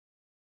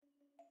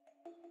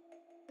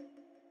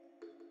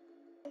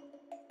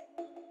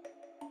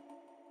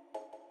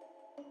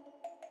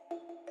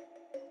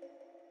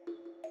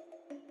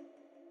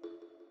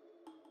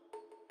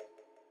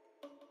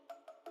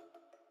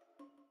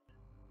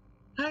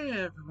Hi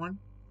everyone,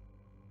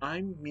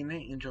 I'm Mena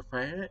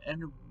Angelfire,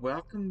 and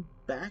welcome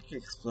back,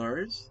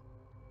 explorers,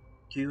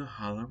 to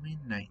Halloween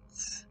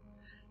Nights.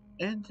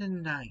 And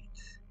tonight,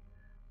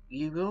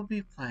 we will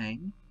be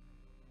playing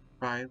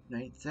Five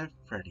Nights at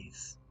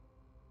Freddy's,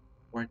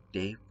 or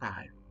Day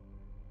 5.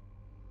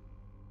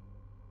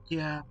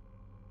 Yeah,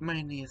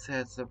 my niece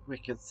has a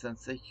wicked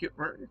sense of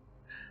humor.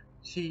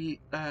 She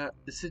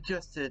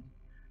suggested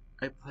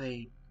I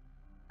play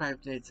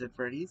Five Nights at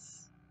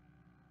Freddy's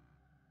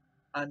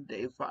on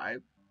Day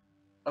 5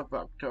 of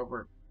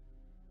October.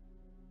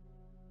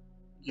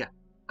 Yeah,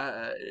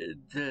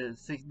 the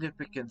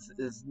significance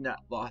is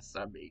not lost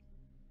on me.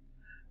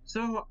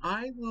 So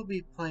I will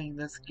be playing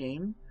this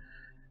game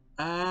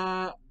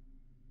uh,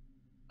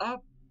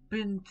 up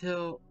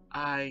until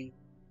I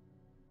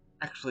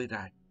actually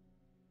die,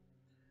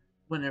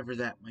 whenever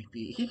that might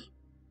be.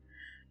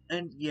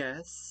 And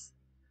yes,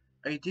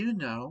 I do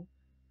know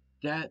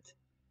that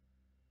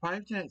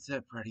Five Nights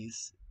at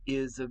Freddy's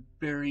is a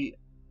very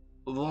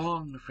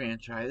long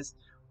franchise,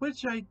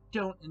 which I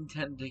don't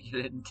intend to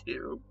get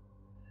into.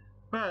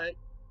 But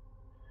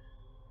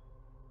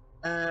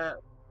uh,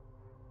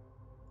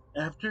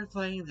 after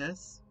playing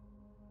this,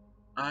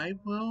 I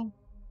will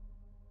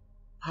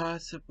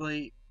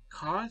possibly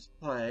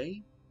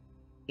cosplay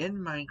in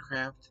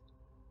Minecraft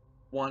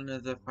one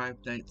of the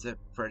Five Nights at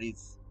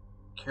Freddy's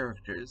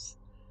characters,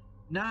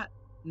 not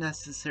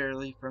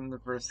necessarily from the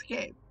first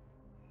game.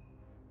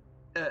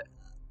 Uh,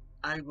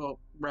 I will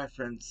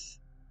reference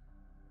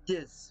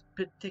this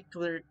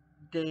particular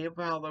day of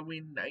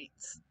Halloween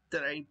nights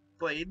that I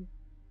played.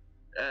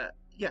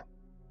 Yeah.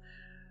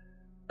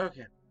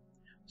 Okay.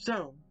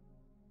 So,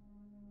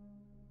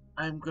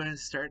 I'm going to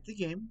start the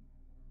game.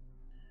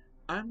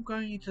 I'm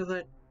going to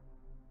let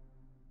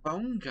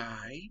Phone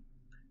Guy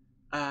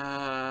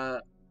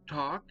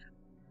talk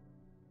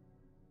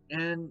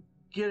and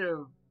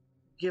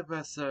give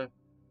us a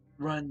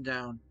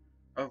rundown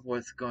of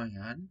what's going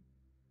on.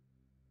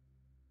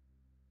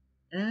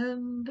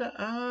 And,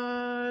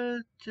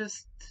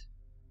 just,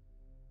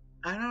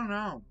 I don't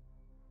know.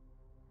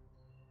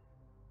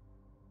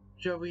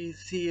 Shall we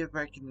see if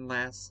I can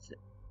last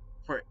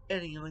for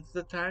any length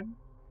of time?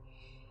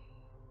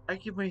 I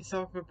give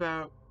myself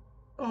about,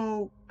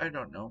 I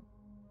don't know,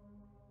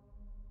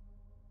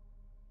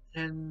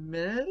 10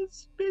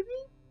 minutes, maybe?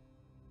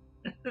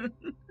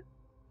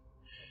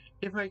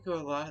 If I go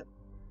a lot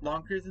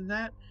longer than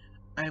that,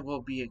 I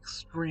will be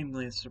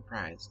extremely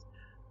surprised.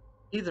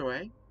 Either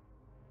way,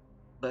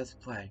 let's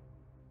play.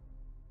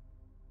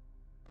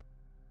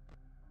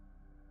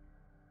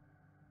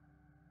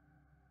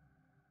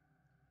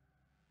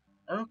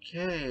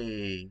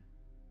 Okay.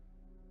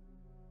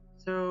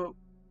 So,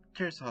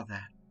 there's all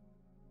that.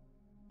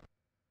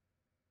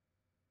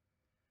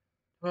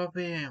 12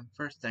 a.m.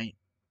 first night.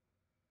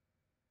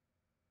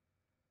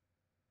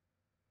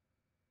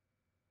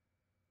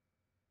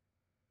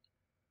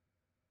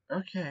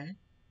 Okay.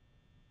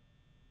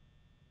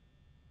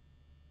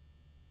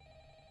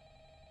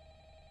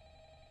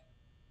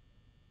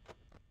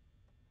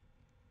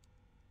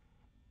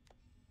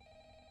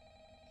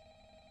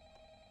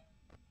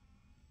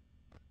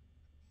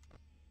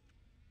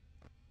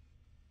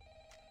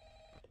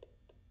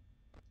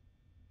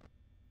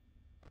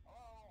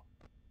 Hello?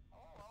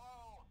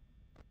 Hello?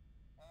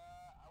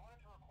 I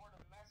wanted to record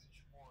a message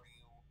for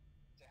you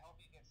to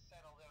help you get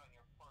settled in on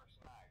your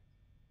first night.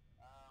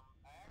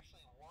 I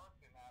actually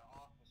worked in that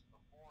office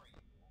before you.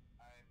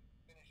 I'm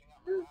finishing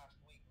up my last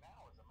week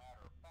now, as a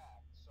matter of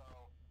fact, so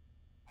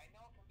I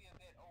know it can be a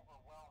bit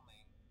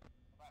overwhelming,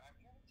 but I'm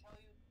here to tell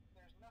you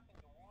there's nothing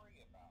to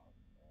worry about.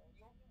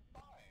 You'll do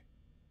fine.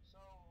 So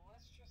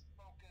let's just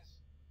focus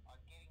on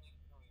getting you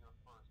through your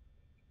first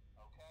week,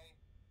 okay?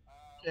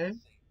 Okay.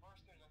 Let's see.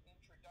 First, there's an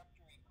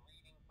introductory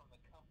greeting from the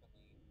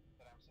company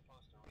that I'm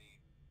supposed to read.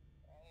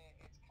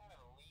 It's kind of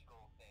a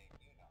legal thing,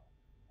 you know.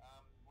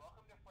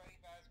 Welcome to Freddy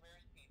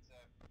Fazbear's Pizza,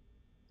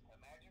 a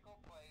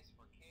magical place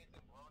for kids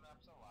and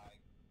grown-ups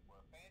alike, where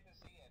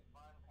fantasy and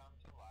fun come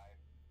to life.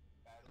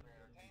 Fazbear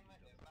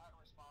Entertainment is not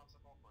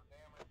responsible for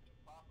damage to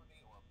property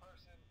or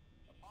person.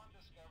 Upon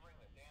discovering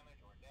that damage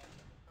or death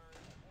has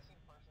occurred, a missing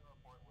person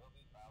report will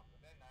be filed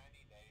within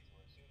 90 days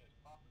or as soon as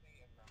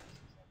property and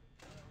premises have been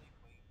thoroughly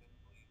cleaned and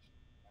bleached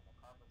and the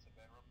carpets have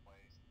been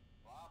replaced.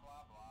 Blah,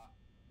 blah, blah.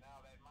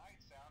 Now, that might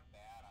sound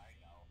bad, I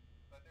know,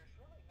 but there's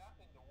really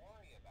nothing to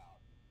worry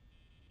about.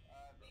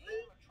 The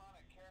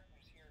animatronic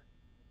characters here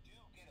do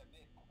get a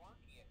bit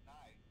quirky at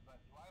night,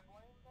 but do I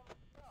blame them?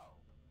 No.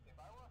 If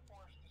I were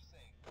forced to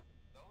sing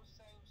those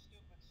same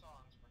stupid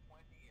songs for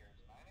 20 years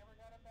and I never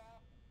got a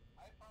bath,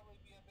 I'd probably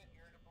be a bit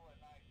irritable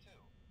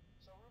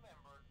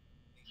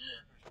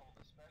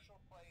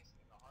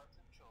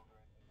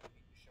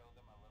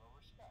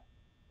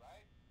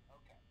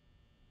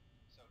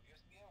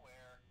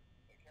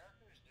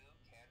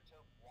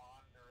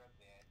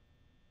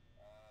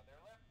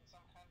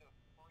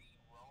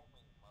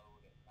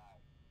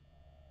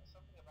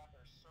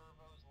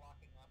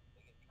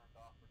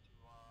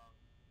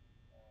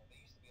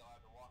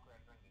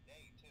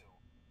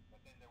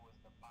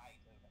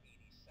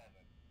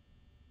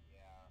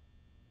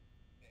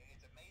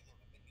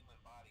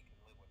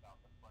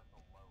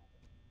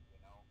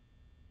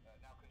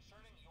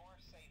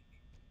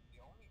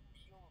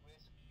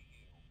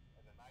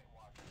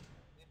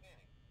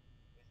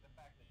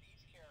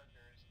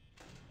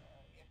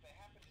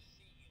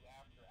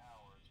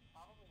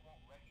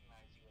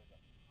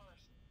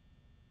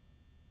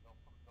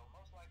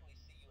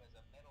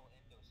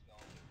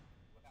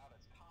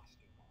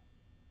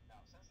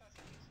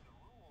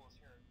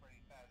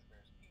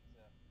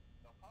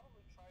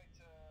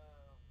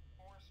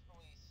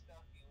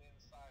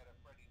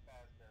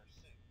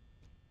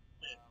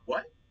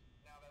What?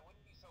 Now, that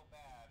wouldn't be so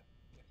bad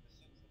if the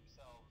suits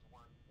themselves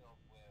weren't filled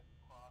with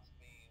cross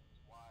beams,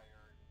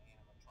 wires, and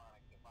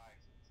animatronic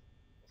devices,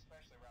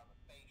 especially around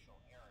the facial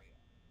area.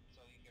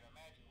 So you can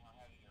imagine how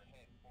having your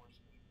head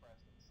forcefully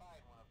pressed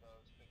inside one of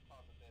those could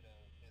cause a bit of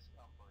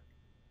discomfort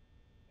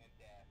and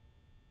death.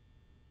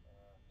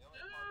 The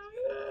only parts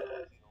you wouldn't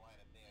like to see the light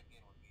of day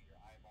again would be your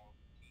eyeballs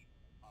and teeth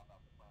when they pop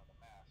out the front of the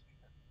mask.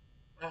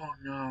 Oh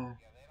no.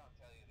 Yeah, they don't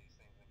tell you these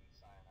things when you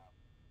sign up.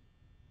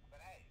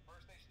 But hey,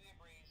 first station of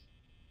the breeze.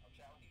 I'll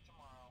chat with you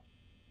tomorrow.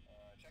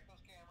 Check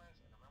those cameras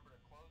and remember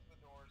to close the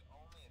doors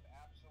only if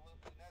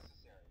absolutely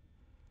necessary.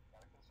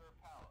 Gotta conserve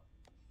power.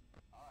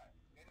 Alright,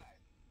 good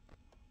night.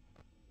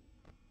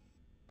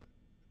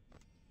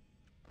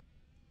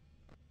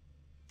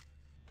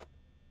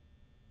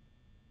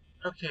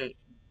 Okay,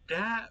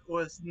 that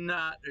was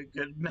not a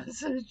good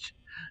message.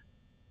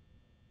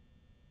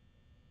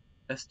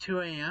 It's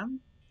 2 a.m.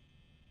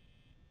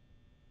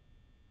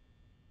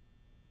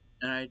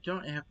 and I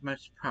don't have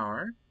much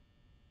power.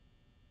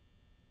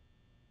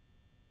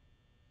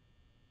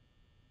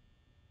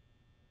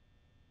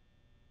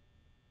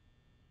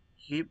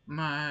 Keep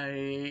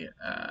my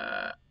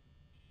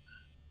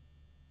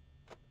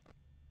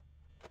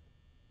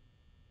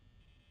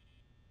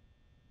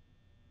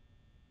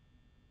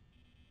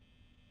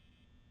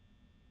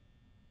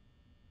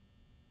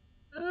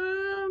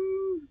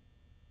um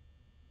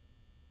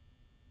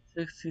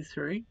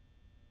 63.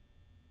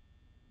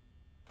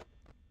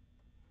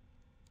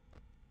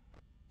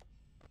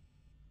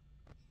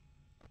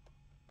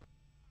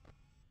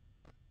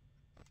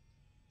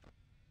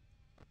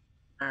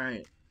 All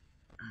right.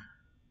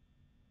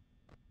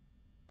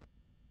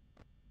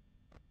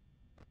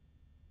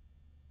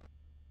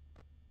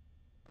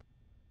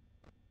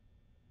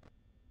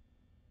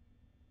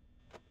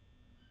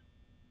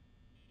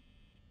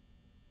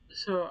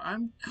 So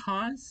I'm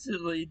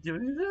constantly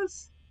doing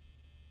this.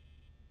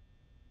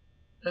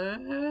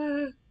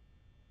 Uh,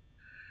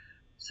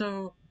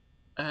 so,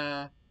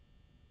 uh,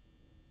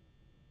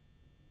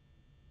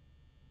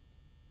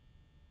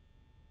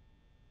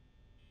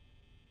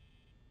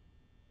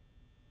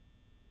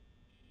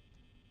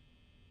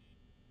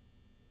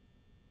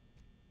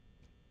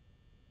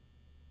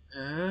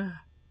 uh,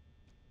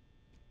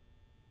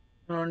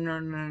 no, no, no,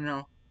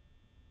 no.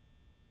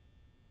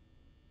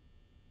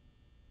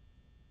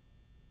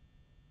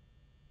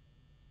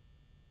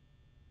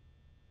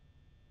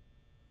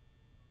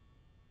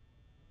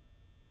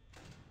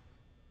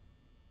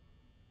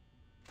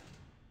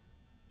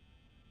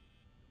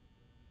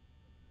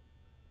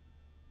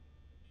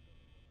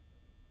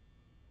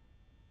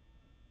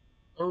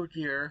 Oh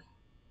dear.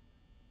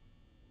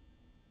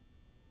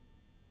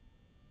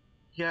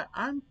 Yeah,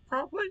 I'm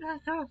probably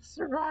not gonna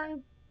survive.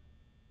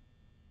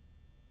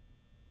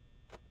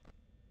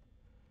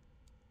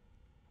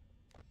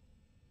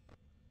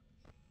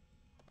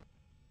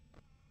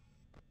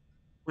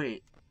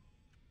 Wait.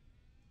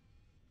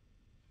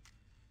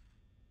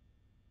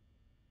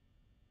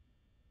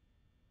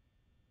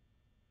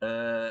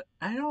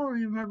 I don't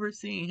remember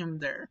seeing him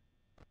there.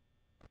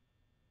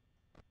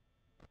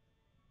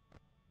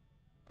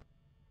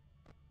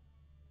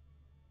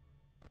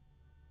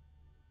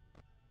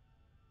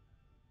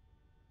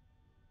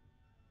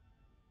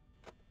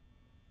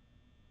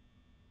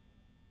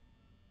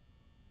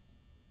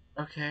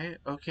 Okay,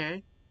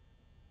 okay.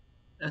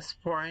 It's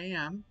 4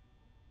 a.m.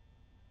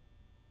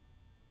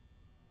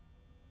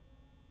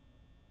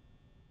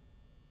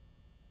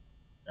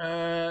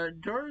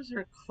 Doors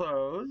are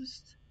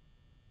closed.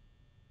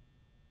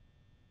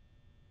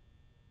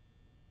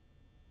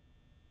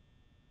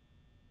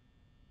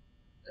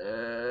 Uh,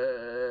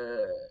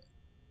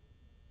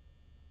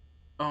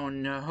 oh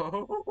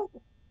no.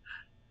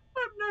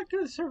 I'm not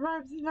gonna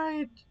survive the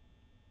night.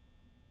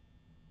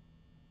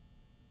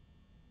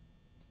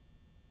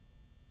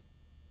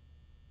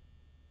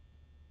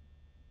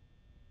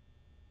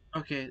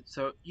 Okay,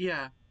 so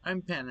yeah,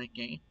 I'm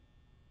panicking.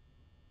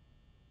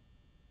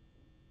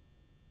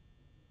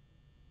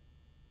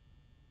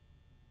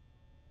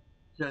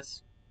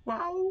 Just,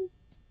 wow.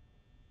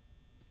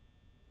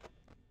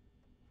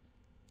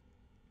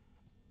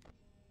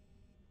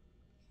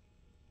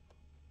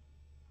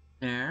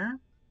 There.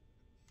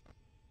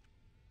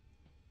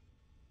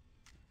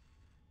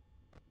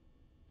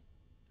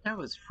 That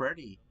was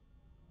Freddy.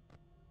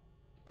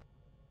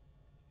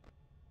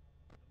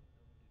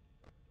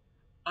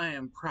 I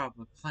am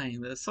probably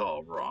playing this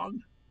all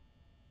wrong.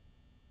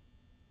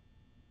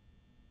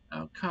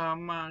 Oh,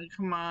 come on,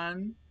 come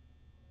on.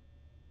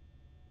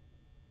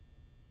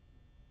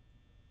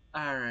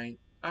 Alright,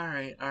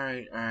 alright,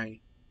 alright,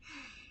 alright.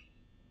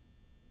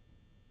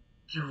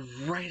 You're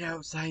right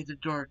outside the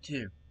door,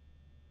 too.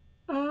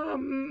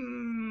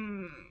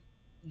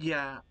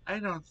 Yeah, I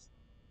don't.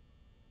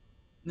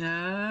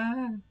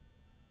 Nah.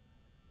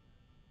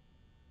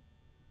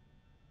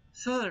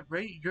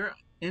 Celebrate your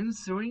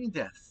ensuing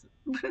death.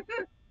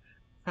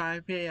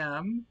 5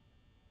 a.m.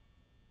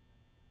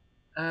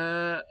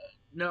 Uh,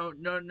 no,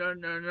 no, no,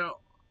 no, no.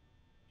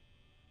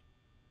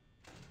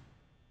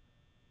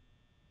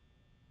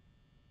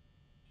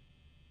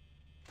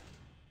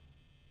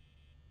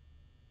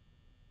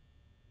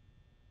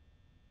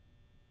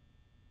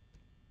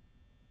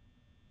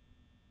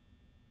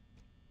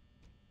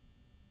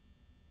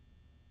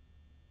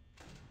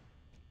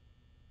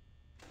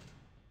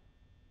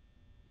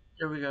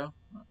 There we go.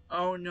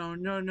 Oh no,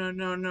 no, no,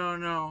 no, no,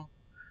 no.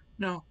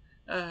 No.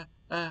 Uh,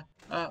 uh,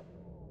 uh,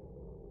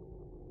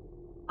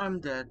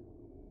 I'm dead.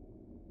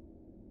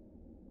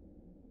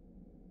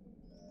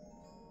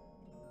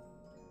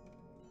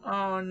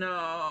 Oh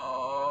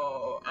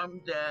no,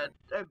 I'm dead.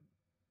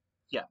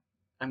 Yeah,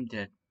 I'm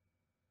dead.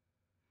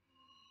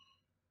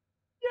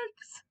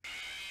 Yikes.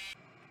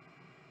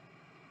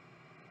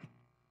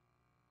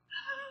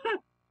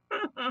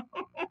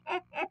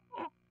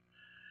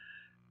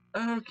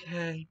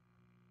 Okay,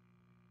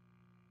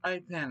 I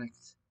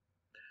panicked.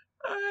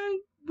 I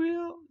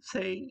will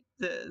say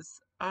this.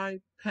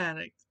 I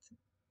panicked.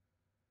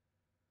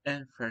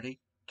 And Freddy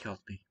killed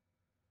me.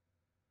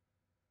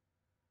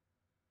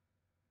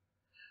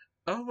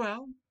 Oh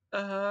well.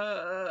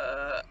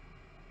 Uh.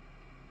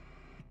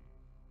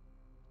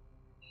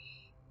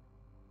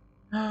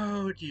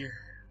 Oh dear.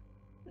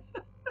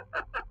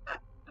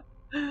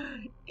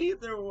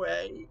 Either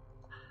way,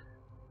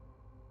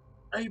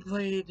 I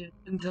played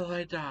until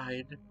I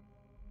died.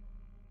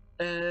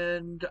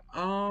 And,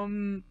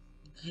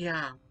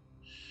 yeah.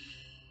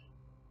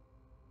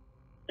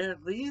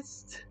 At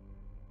least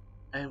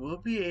I will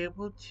be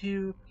able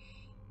to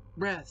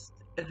rest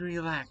and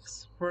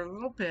relax for a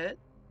little bit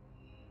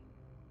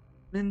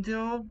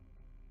until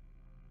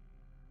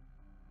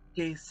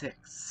day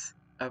 6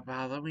 of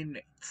Halloween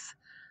nights.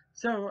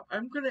 So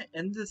I'm going to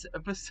end this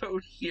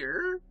episode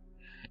here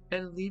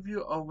and leave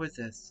you all with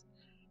this.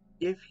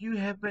 If you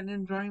have been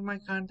enjoying my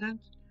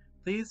content,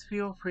 please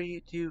feel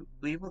free to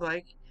leave a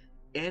like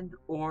and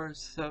or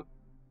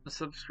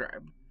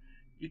subscribe.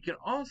 You can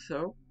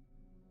also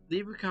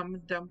leave a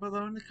comment down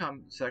below in the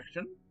comment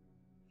section.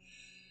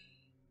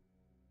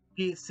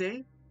 Be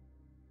safe.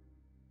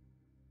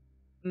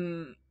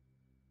 Mm,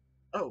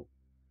 oh,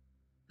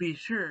 be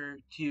sure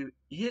to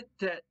hit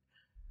that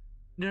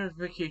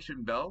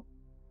notification bell.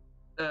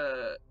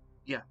 Uh,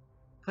 yeah,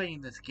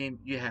 playing this game,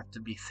 you have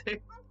to be safe.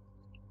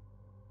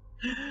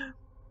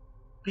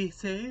 Be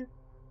safe,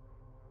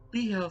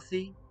 be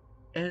healthy,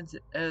 and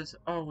as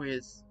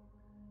always,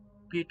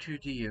 be true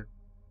to you.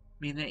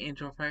 Mena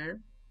Angelfire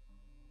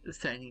is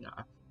signing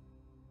off.